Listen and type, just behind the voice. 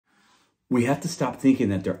We have to stop thinking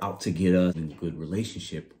that they're out to get us in a good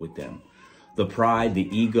relationship with them. The pride, the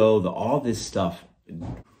ego, all this stuff.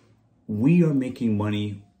 We are making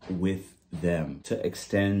money with them to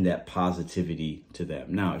extend that positivity to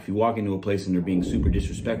them. Now, if you walk into a place and they're being super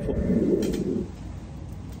disrespectful,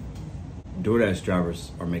 DoorDash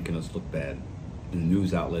drivers are making us look bad. And the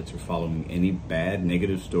news outlets are following any bad,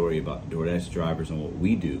 negative story about DoorDash drivers and what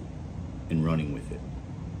we do and running with it.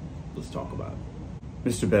 Let's talk about it.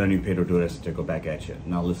 Mr.BetonYou, Pedro DoorDash, to go back at you.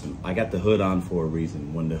 Now listen, I got the hood on for a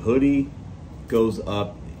reason. When the hoodie goes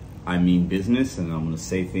up, I mean business, and I'm gonna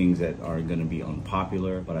say things that are gonna be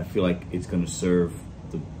unpopular, but I feel like it's gonna serve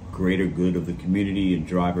the greater good of the community and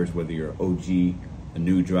drivers, whether you're OG, a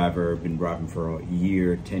new driver, been driving for a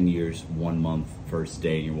year, 10 years, 1 month, first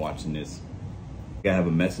day, you're watching this. I have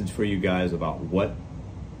a message for you guys about what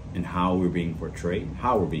and how we're being portrayed,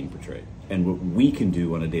 and what we can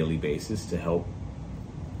do on a daily basis to help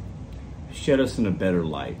shed us in a better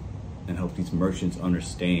light and help these merchants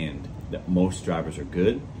understand that most drivers are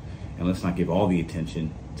good, and let's not give all the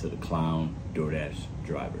attention to the clown DoorDash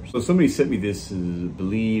drivers. So somebody sent me this, I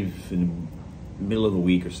believe in the middle of the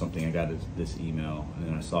week or something. I got this email and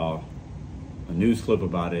then I saw a news clip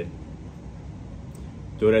about it.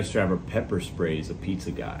 DoorDash driver pepper sprays a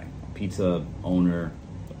pizza guy, pizza owner,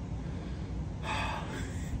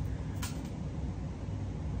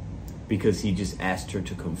 because he just asked her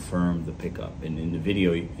to confirm the pickup. And in the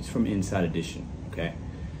video, it's from Inside Edition, okay?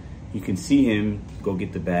 You can see him go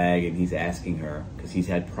get the bag and he's asking her, because he's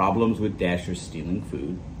had problems with Dashers stealing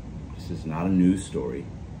food. This is not a news story.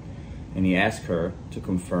 And he asked her to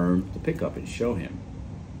confirm the pickup and show him.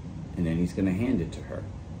 And then he's gonna hand it to her.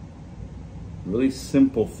 Really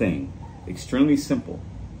simple thing, extremely simple.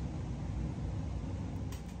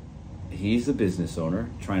 He's a business owner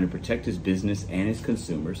trying to protect his business and his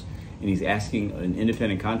consumers, and he's asking an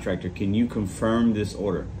independent contractor, can you confirm this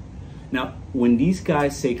order? Now, when these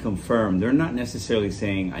guys say confirm, they're not necessarily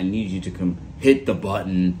saying, I need you to hit the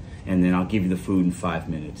button and then I'll give you the food in 5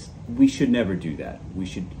 minutes. We should never do that. We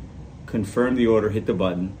should confirm the order, hit the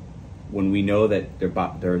button, when we know that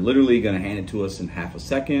they're literally gonna hand it to us in half a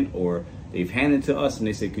second, or they've handed it to us and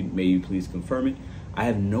they say, may you please confirm it? I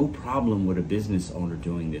have no problem with a business owner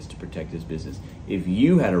doing this to protect his business. If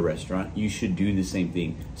you had a restaurant, you should do the same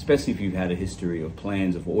thing, especially if you've had a history of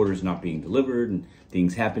plans of orders not being delivered and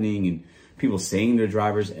things happening and people saying they're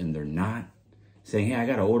drivers and they're not, saying, hey, I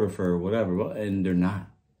got an order for whatever, and they're not,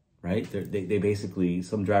 right? They basically,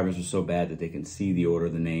 some drivers are so bad that they can see the order,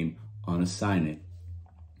 the name, unassign it,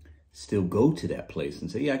 still go to that place and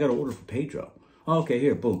say, yeah, I got an order for Pedro. Oh, okay,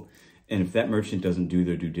 here, boom. And if that merchant doesn't do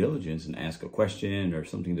their due diligence and ask a question or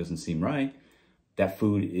something doesn't seem right, that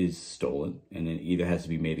food is stolen and it either has to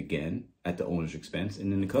be made again at the owner's expense,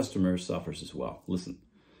 and then the customer suffers as well. Listen,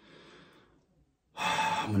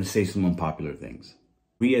 I'm going to say some unpopular things.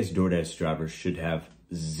 We as DoorDash drivers should have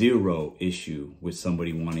zero issue with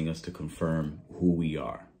somebody wanting us to confirm who we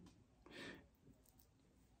are.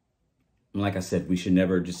 And like I said, we should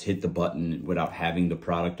never just hit the button without having the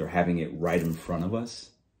product or having it right in front of us,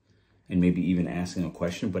 and maybe even asking a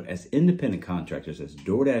question. But as independent contractors, as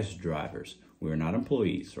DoorDash drivers, we're not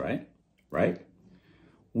employees, right? Right?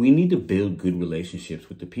 We need to build good relationships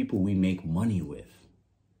with the people we make money with.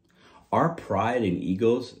 Our pride and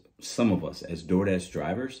egos, some of us as DoorDash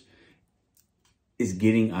drivers, is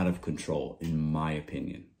getting out of control, in my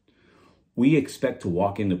opinion. We expect to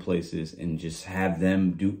walk into places and just have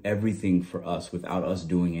them do everything for us without us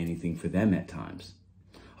doing anything for them at times.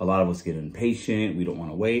 A lot of us get impatient. We don't want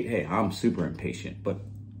to wait. Hey, I'm super impatient, but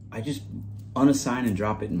I just unassign and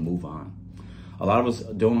drop it and move on. A lot of us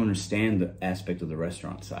don't understand the aspect of the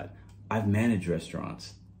restaurant side. I've managed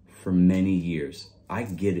restaurants for many years. I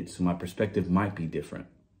get it, so my perspective might be different.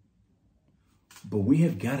 But we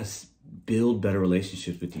have got to build better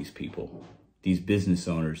relationships with these people, these business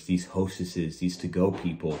owners, these hostesses, these to-go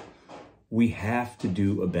people. We have to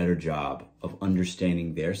do a better job of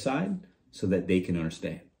understanding their side so that they can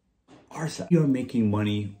understand our side. We are making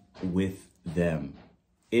money with them.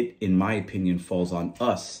 It, in my opinion, falls on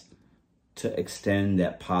us to extend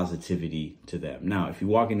that positivity to them. Now, if you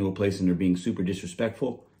walk into a place and they're being super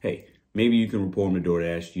disrespectful, hey, maybe you can report them to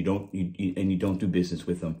DoorDash. You don't do business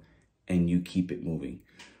with them, and you keep it moving.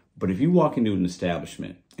 But if you walk into an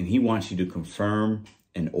establishment and he wants you to confirm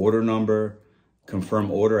an order number,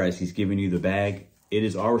 confirm order as he's giving you the bag, it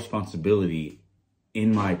is our responsibility,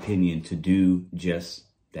 in my opinion, to do just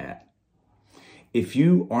that. If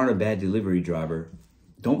you aren't a bad delivery driver,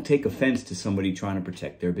 don't take offense to somebody trying to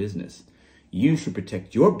protect their business. You should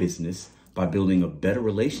protect your business by building a better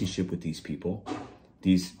relationship with these people,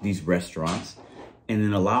 these restaurants, and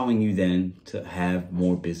then allowing you then to have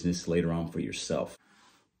more business later on for yourself.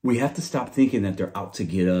 We have to stop thinking that they're out to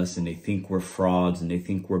get us and they think we're frauds and they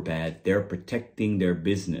think we're bad. They're protecting their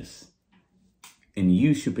business. And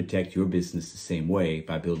you should protect your business the same way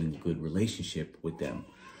by building a good relationship with them.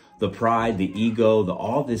 The pride, the ego,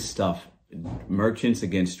 all this stuff, merchants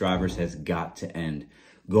against drivers, has got to end.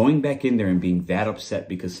 Going back in there and being that upset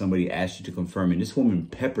because somebody asked you to confirm and this woman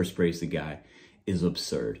pepper sprays the guy is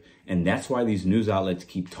absurd. And that's why these news outlets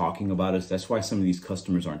keep talking about us. That's why some of these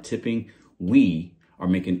customers aren't tipping. We are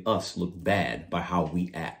making us look bad by how we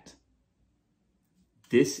act.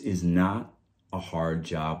 This is not a hard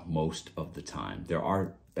job most of the time. There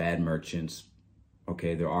are bad merchants,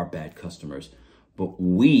 okay? There are bad customers, but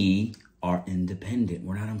we are independent.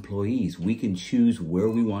 We're not employees. We can choose where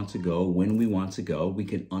we want to go, when we want to go. We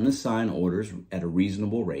can unassign orders at a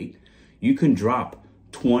reasonable rate. You can drop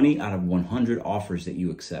 20 out of 100 offers that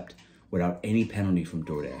you accept without any penalty from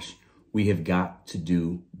DoorDash. We have got to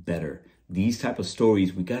do better. These type of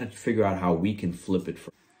stories, we got to figure out how we can flip it.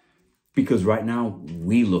 Because right now,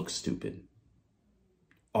 we look stupid.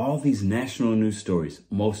 All these national news stories,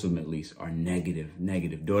 most of them at least, are negative.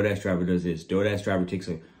 DoorDash driver does this. DoorDash driver takes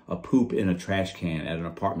a poop in a trash can at an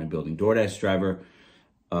apartment building. DoorDash driver,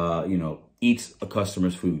 eats a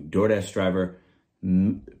customer's food. DoorDash driver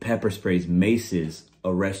pepper sprays, maces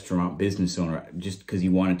a restaurant business owner just because he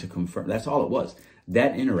wanted to confirm. That's all it was.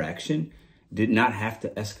 That interaction did not have to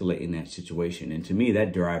escalate in that situation. And to me,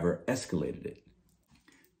 that driver escalated it.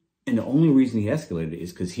 And the only reason he escalated it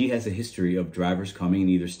is because he has a history of drivers coming and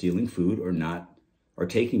either stealing food or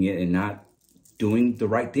taking it and not doing the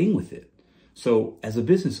right thing with it. So as a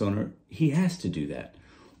business owner, he has to do that.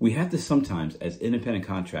 We have to sometimes, as independent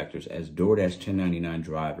contractors, as DoorDash 1099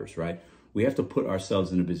 drivers, right? We have to put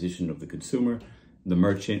ourselves in a position of the consumer, the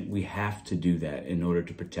merchant. We have to do that in order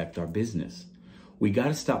to protect our business. We got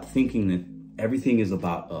to stop thinking that everything is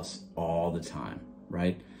about us all the time,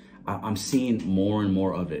 right? I'm seeing more and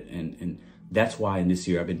more of it. And that's why in this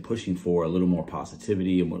year, I've been pushing for a little more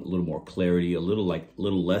positivity and a little more clarity, a little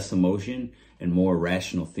less emotion and more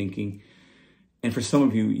rational thinking. And for some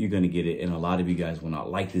of you, you're going to get it. And a lot of you guys will not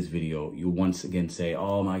like this video. You'll once again say,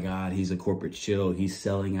 oh my God, he's a corporate shill. He's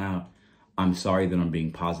selling out. I'm sorry that I'm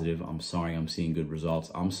being positive. I'm sorry I'm seeing good results.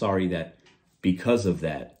 I'm sorry that because of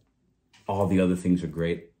that, all the other things are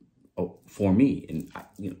great for me. And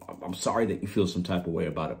I'm sorry that you feel some type of way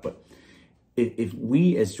about it. But if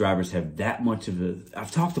we as drivers have that much of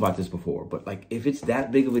I've talked about this before, but like if it's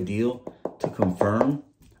that big of a deal to confirm,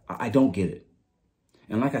 I don't get it.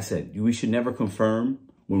 And like I said, we should never confirm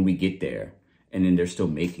when we get there and then they're still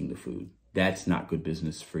making the food. That's not good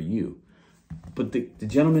business for you. But the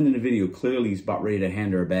gentleman in the video clearly is about ready to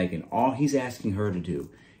hand her a bag, and all he's asking her to do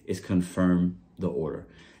is confirm the order.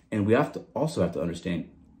 And we also have to understand,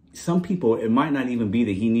 some people, it might not even be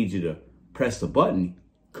that he needs you to press the button.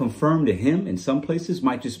 Confirm to him in some places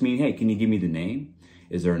might just mean, hey, can you give me the name?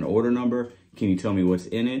 Is there an order number? Can you tell me what's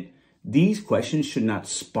in it? These questions should not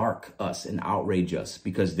spark us and outrage us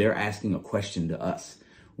because they're asking a question to us.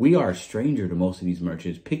 We are a stranger to most of these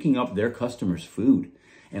merchants picking up their customers' food.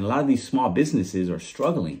 And a lot of these small businesses are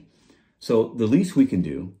struggling. So the least we can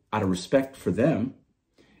do out of respect for them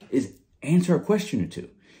is answer a question or two.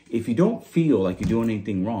 If you don't feel like you're doing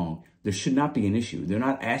anything wrong, there should not be an issue. They're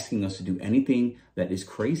not asking us to do anything that is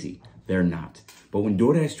crazy. They're not. But when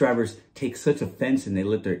DoorDash drivers take such offense and they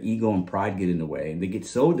let their ego and pride get in the way and they get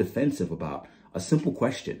so defensive about a simple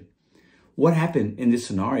question, what happened in this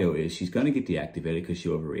scenario is she's going to get deactivated because she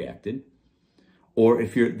overreacted. Or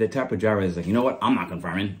if you're the type of driver that's like, you know what, I'm not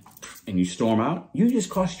confirming, and you storm out, you just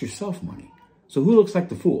cost yourself money. So who looks like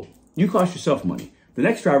the fool? You cost yourself money. The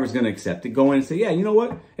next driver is going to accept it, go in and say, yeah, you know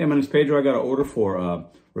what? Hey, my name's Pedro. I got an order for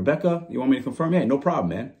Rebecca. You want me to confirm? Yeah, no problem,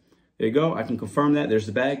 man. There you go. I can confirm that. There's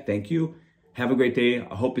the bag. Thank you. Have a great day.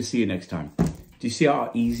 I hope to see you next time. Do you see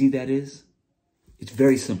how easy that is? It's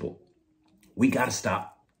very simple. We got to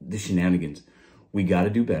stop the shenanigans. We got to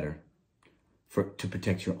do better to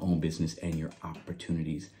protect your own business and your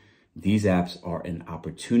opportunities. These apps are an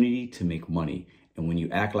opportunity to make money. And when you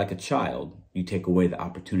act like a child, you take away the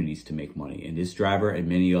opportunities to make money. And this driver and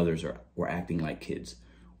many others were acting like kids.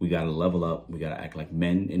 We got to level up. We got to act like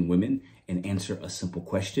men and women and answer a simple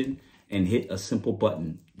question and hit a simple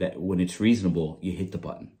button that when it's reasonable, you hit the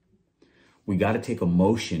button. We got to take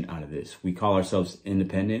emotion out of this. We call ourselves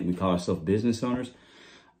independent. We call ourselves business owners.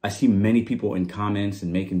 I see many people in comments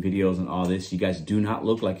and making videos and all this. You guys do not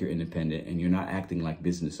look like you're independent and you're not acting like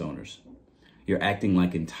business owners. You're acting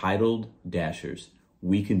like entitled dashers.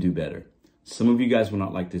 We can do better. Some of you guys will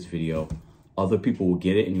not like this video. Other people will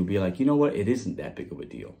get it and you'll be like, you know what? It isn't that big of a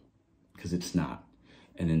deal, because it's not.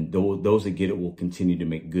 And then those that get it will continue to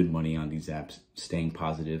make good money on these apps, staying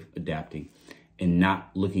positive, adapting, and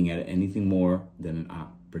not looking at it anything more than an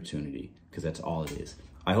opportunity, because that's all it is.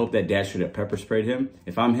 I hope that Dasher that pepper sprayed him,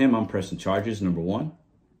 if I'm him, I'm pressing charges, number one,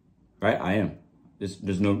 right? I am.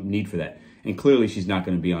 There's no need for that. And clearly she's not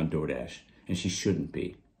going to be on DoorDash, and she shouldn't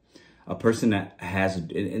be. A person that has,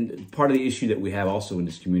 and part of the issue that we have also in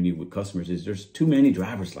this community with customers is there's too many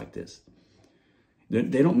drivers like this.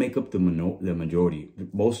 They don't make up the majority.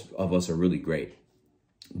 Most of us are really great.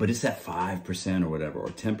 But it's that 5% or whatever, or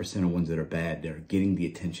 10% of ones that are bad, that are getting the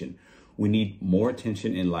attention. We need more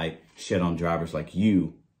attention and light shed on drivers like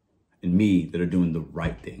you and me that are doing the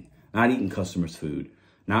right thing. Not eating customers' food,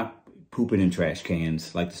 not pooping in trash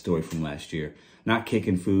cans like the story from last year, not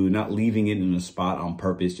kicking food, not leaving it in a spot on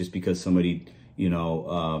purpose just because somebody,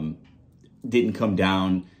 didn't come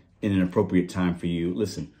down in an appropriate time for you.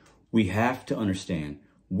 Listen, we have to understand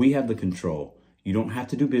we have the control. You don't have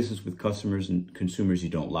to do business with customers and consumers you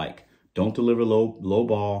don't like. Don't deliver low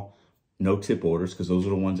ball, no tip orders, because those are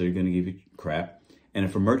the ones that are going to give you crap. And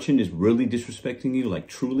if a merchant is really disrespecting you, like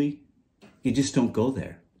truly, you just don't go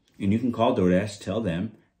there. And you can call DoorDash, tell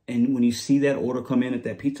them, and when you see that order come in at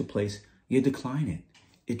that pizza place, you decline it.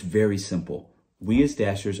 It's very simple. We as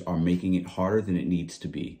Dashers are making it harder than it needs to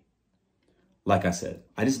be. Like I said,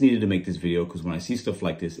 I just needed to make this video because when I see stuff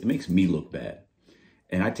like this, it makes me look bad.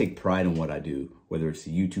 And I take pride in what I do, whether it's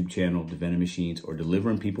the YouTube channel, the vending machines, or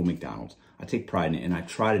delivering people McDonald's. I take pride in it, and I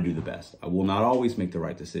try to do the best. I will not always make the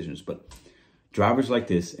right decisions, but drivers like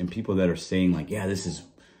this and people that are saying like, yeah, this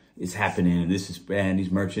is happening, and this is bad,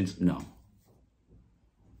 these merchants, no.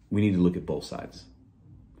 We need to look at both sides.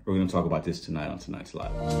 We're going to talk about this tonight on tonight's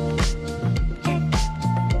live.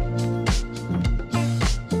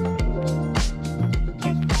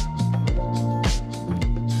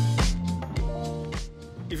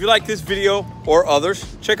 If you like this video or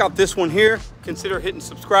others, check out this one here. Consider hitting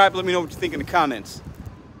subscribe. Let me know what you think in the comments.